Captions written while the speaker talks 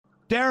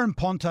Daran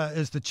Ponter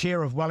is the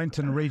chair of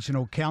Wellington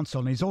Regional Council,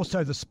 and he's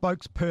also the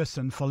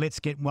spokesperson for Let's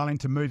Get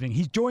Wellington Moving.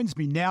 He joins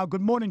me now. Good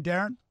morning,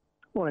 Daran.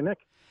 Morning, Nick.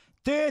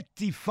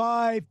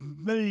 $35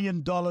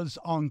 million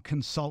on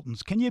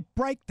consultants. Can you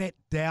break that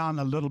down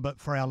a little bit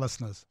for our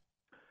listeners?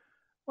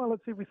 Well,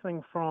 it's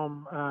everything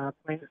from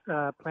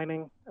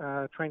planning,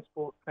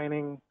 transport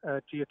planning,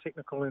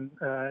 geotechnical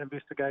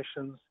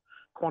investigations,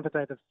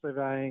 quantitative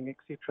surveying,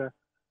 etc.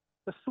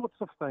 The sorts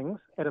of things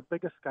at a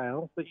bigger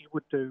scale that you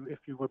would do if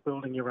you were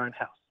building your own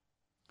house.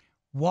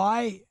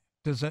 Why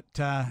does it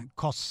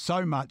cost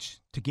so much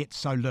to get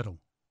so little?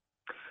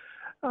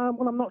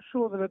 Well, I'm not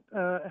sure that it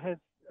has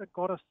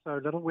got us so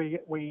little.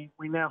 We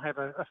now have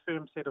a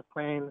firm set of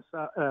plans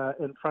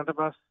in front of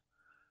us,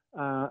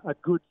 a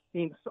good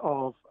sense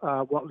of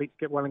what Let's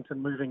Get Wellington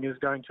Moving is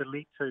going to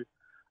lead to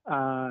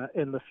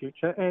in the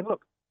future. And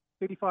look,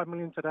 $35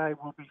 million today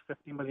will be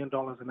 $50 million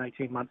in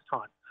 18 months'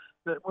 time.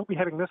 But we'll be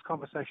having this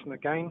conversation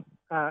again,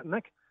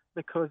 Nick,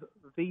 because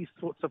these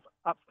sorts of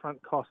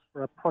upfront costs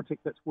for a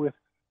project that's worth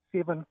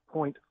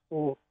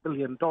 $7.4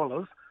 billion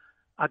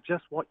are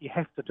just what you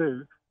have to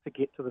do to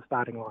get to the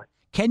starting line.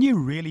 Can you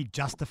really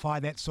justify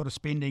that sort of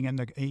spending in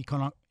the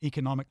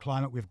economic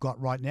climate we've got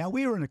right now?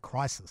 We're in a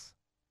crisis.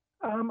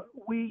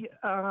 We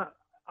are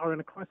in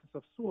a crisis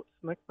of sorts,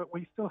 Nick, but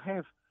we still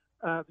have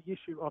the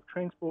issue of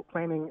transport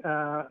planning,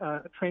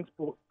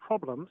 transport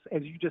problems,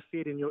 as you just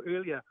said in your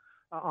earlier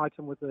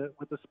item with the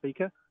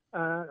speaker.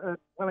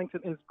 Wellington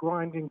is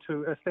grinding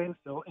to a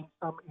standstill in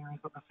some areas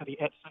of the city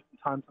at certain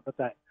times of the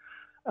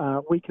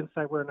day. We can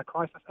say we're in a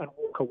crisis and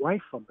walk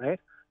away from that.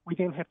 We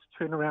then have to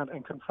turn around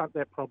and confront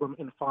that problem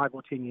in 5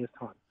 or 10 years'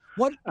 time.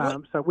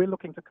 So we're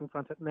looking to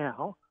confront it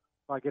now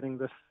by getting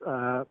the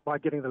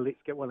Let's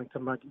Get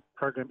Wellington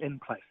program in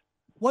place.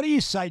 What do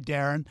you say,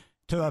 Daran,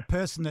 to a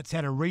person that's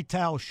had a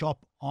retail shop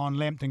on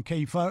Lambton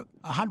Quay for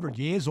 100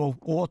 years or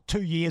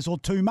 2 years or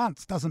 2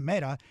 months, doesn't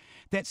matter,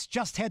 that's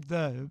just had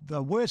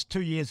the worst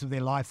 2 years of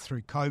their life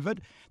through COVID.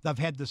 They've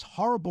had this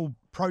horrible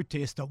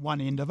protest at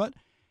one end of it,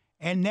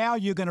 and now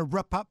you're going to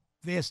rip up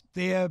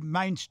their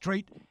main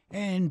street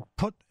and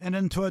put it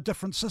into a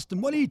different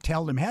system. What do you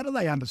tell them? How do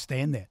they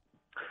understand that?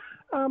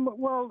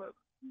 Well,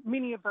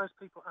 many of those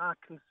people are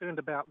concerned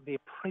about their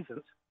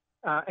present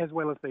as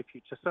well as their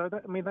future. So,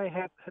 they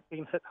have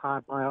been hit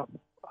hard by a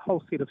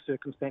whole set of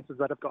circumstances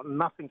that have got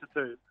nothing to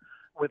do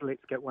with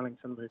Let's Get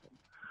Wellington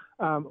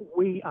Moving.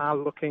 We are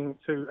looking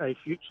to a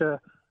future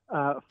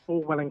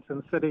for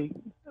Wellington City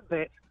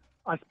that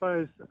I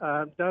suppose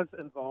does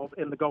involve,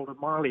 in the Golden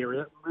Mile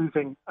area,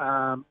 moving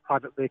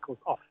private vehicles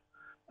off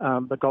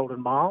the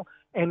Golden Mile.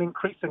 And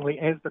increasingly,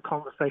 as the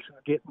conversations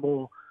get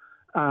more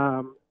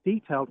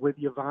detailed with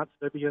the advanced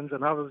Vivians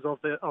and others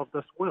of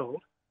this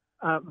world,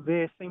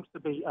 there seems to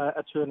be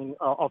a turning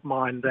of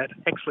mind that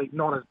actually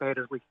not as bad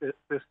as we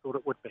first thought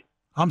it would be.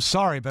 I'm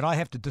sorry, but I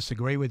have to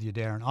disagree with you,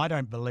 Daran. I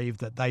don't believe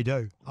that they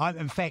do.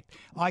 In fact,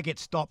 I get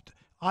stopped.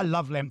 I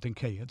love Lambton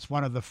Quay. It's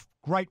one of the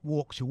great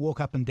walks. You walk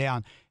up and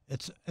down.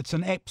 It's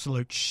an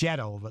absolute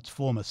shadow of its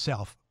former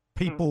self.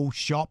 People,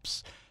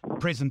 shops,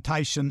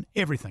 presentation,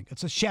 everything.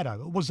 It's a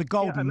shadow. It was the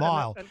Golden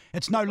Mile.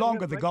 It's no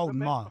longer the Golden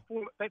Mile.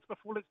 That's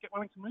before Let's Get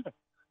Wellington Moving.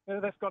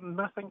 That's got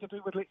nothing to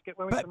do with Let's Get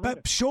Wellington Moving.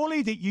 But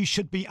surely that you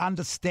should be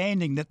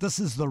understanding that this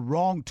is the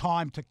wrong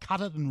time to cut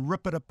it and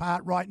rip it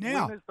apart right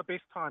now. When is the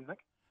best time, Nick?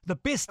 The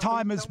best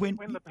time is when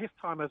the best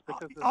time is,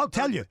 because I'll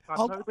tell you.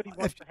 Nobody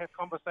wants to have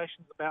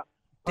conversations about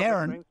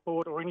Daran,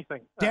 transport or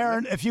anything.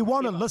 Daran, if you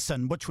want to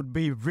listen, which would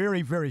be a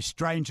very, very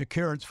strange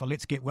occurrence for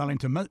Let's Get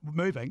Wellington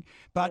Moving,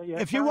 but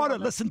if you want to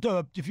listen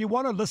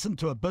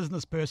to a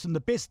business person, the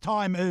best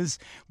time is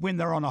when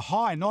they're on a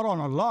high, not on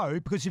a low,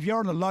 because if you're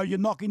on a low, you're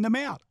knocking them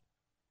out.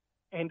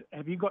 And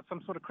have you got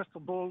some sort of crystal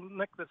ball,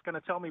 Nick, that's going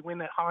to tell me when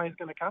that high is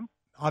going to come?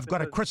 I've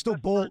got a crystal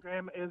ball. The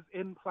program is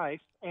in place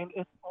and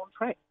it's on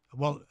track.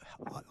 Well,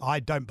 I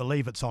don't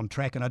believe it's on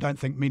track, and I don't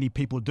think many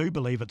people do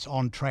believe it's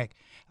on track.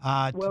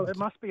 Well, it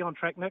must be on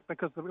track, Nick,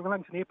 because the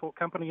Wellington Airport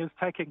Company is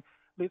taking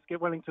Let's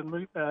Get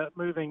Wellington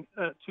Moving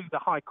to the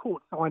High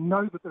Court. So I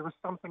know that there is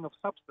something of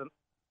substance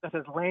that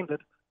has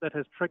landed, that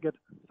has triggered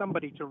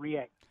somebody to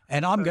react.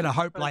 And I'm going to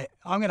hope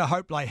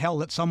like hell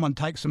that someone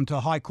takes them to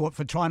High Court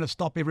for trying to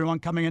stop everyone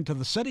coming into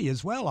the city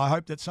as well. I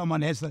hope that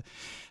someone has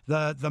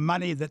the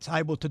money that's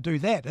able to do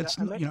that.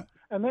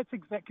 And that's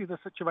exactly the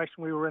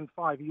situation we were in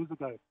 5 years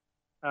ago,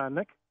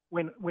 Nick,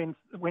 when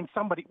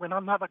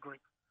another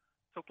group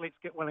took Let's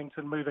Get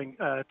Wellington Moving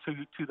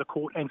to the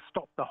court and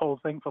stopped the whole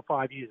thing for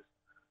 5 years.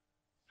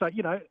 So,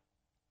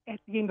 at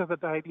the end of the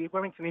day, the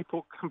Wellington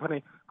Airport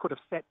Company could have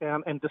sat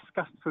down and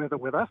discussed further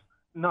with us.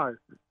 No,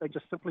 they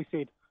just simply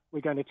said,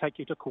 we're going to take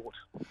you to court.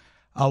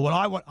 Oh,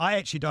 well, I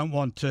actually don't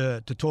want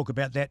to talk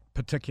about that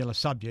particular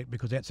subject,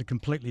 because that's a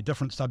completely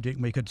different subject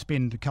and we could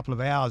spend a couple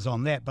of hours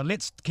on that. But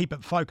let's keep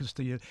it focused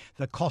to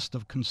the cost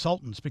of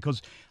consultants,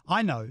 because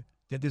I know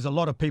that there's a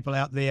lot of people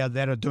out there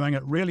that are doing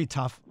it really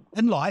tough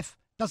in life.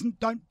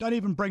 Don't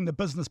even bring the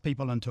business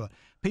people into it.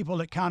 People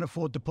that can't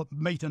afford to put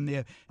meat in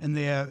their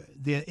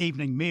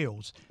evening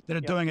meals, that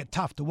are doing it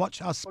tough, to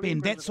watch us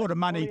spend that sort of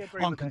money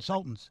on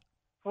consultants.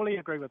 Fully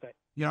agree with that.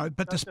 You know,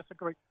 but Don't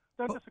disagree.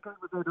 Don't disagree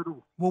with that at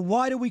all. well,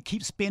 why do we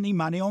keep spending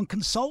money on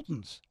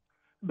consultants?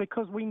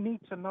 Because we need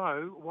to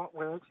know what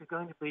we're actually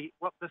going to be,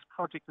 what this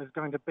project is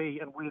going to be,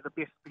 and where the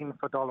best spend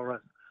for dollar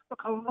is.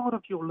 Look, a lot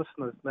of your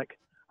listeners, Nick,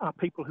 are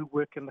people who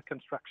work in the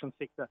construction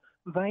sector.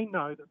 They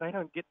know that they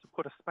don't get to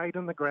put a spade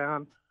in the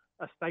ground,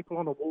 a staple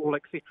on a wall,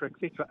 etc.,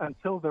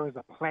 until there is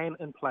a plan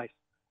in place.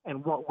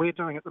 And what we're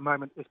doing at the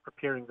moment is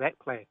preparing that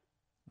plan.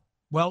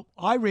 Well,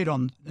 I read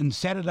in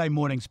Saturday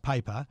morning's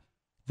paper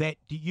that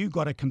you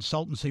got a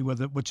consultancy with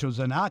it, which was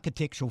an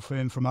architectural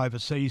firm from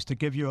overseas, to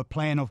give you a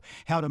plan of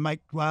how to make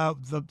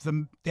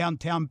the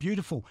downtown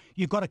beautiful.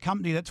 You've got a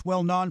company that's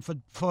well known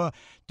for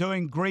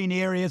doing green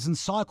areas and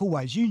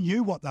cycleways. You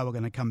knew what they were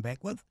going to come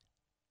back with.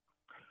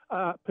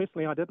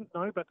 Personally, I didn't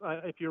know, but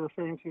if you're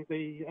referring to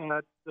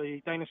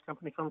the Danish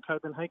company from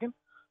Copenhagen,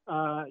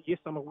 yes,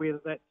 I'm aware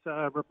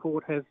that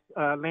report has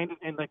landed,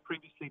 and they've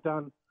previously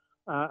done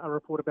a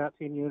report about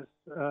 10 years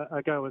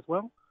ago as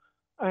well.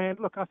 And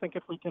look, I think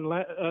if we can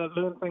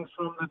learn things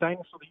from the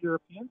Danish or the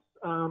Europeans,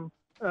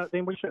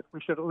 then we should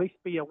at least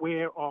be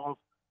aware of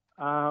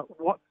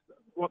what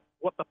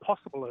the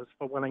possible is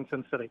for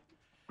Wellington City.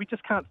 We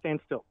just can't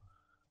stand still,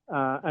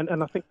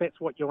 and I think that's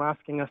what you're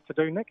asking us to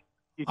do, Nick.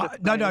 We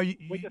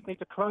just need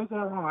to close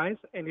our eyes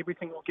and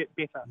everything will get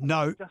better.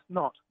 No, it's just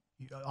not.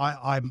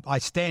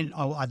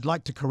 I'd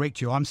like to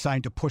correct you. I'm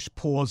saying to push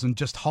pause and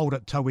just hold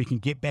it till we can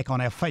get back on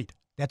our feet.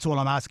 That's all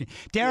I'm asking.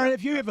 Daran,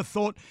 have you ever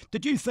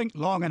did you think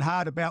long and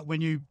hard about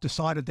when you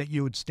decided that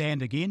you would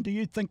stand again? Do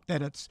you think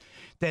that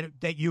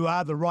that you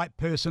are the right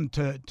person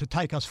to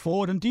take us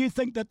forward? And do you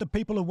think that the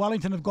people of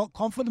Wellington have got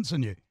confidence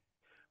in you?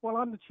 Well,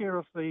 I'm the chair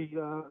of the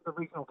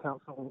Regional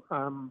Council,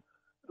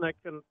 Nick,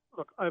 and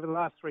look, over the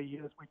last 3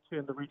 years, we've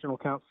turned the Regional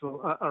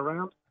Council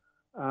around.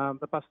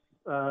 The bus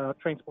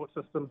transport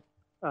system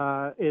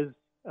is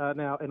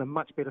now in a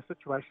much better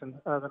situation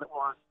than it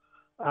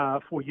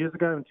was 4 years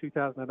ago in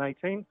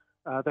 2018.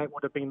 That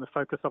would have been the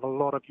focus of a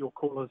lot of your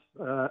callers'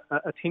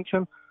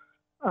 attention.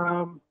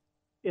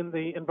 In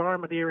the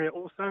environment area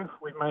also,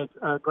 we've made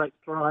great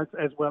strides,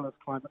 as well as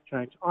climate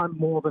change. I'm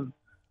more than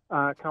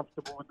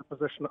comfortable with the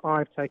position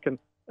I've taken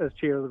as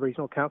chair of the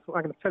Regional Council.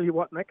 I'm going to tell you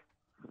what, Nick,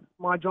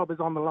 my job is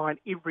on the line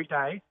every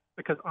day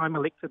because I'm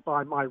elected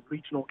by my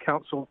Regional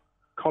Council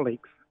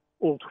colleagues,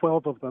 all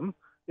 12 of them.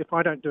 If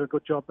I don't do a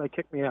good job, they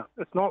kick me out.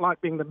 It's not like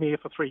being the mayor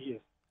for 3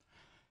 years.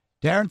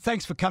 Daran,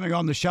 thanks for coming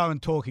on the show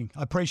and talking.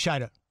 I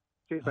appreciate it.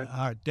 Cheers, mate.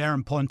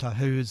 Daran Ponter,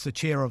 who is the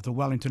chair of the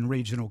Wellington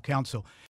Regional Council.